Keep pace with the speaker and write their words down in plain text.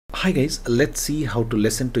Hi guys, let's see how to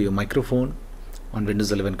listen to your microphone on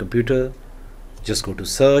Windows 11 computer. Just go to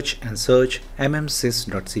search and search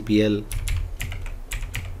mmsys.cpl.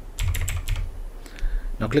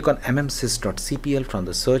 Now click on mmsys.cpl from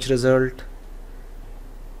the search result.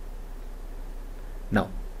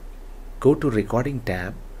 Now go to recording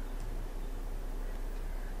tab.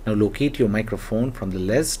 Now locate your microphone from the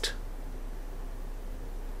list.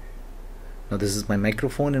 Now this is my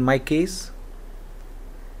microphone in my case.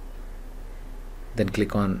 Then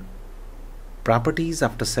click on properties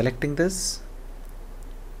after selecting this.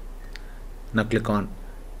 Now click on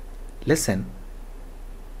listen.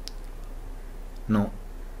 Now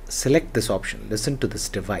select this option, listen to this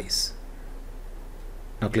device.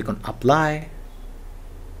 Now click on apply,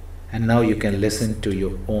 and now you can listen to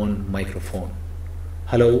your own microphone.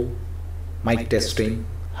 Hello, mic testing,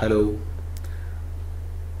 hello.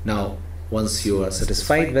 Now once you are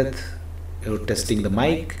satisfied with your testing the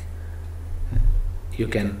mic, you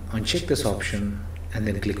can uncheck this option and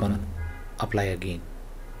then click on apply again.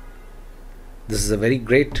 This is a very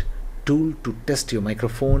great tool to test your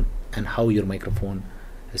microphone and how your microphone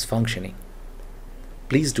is functioning.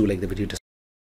 Please do like the video.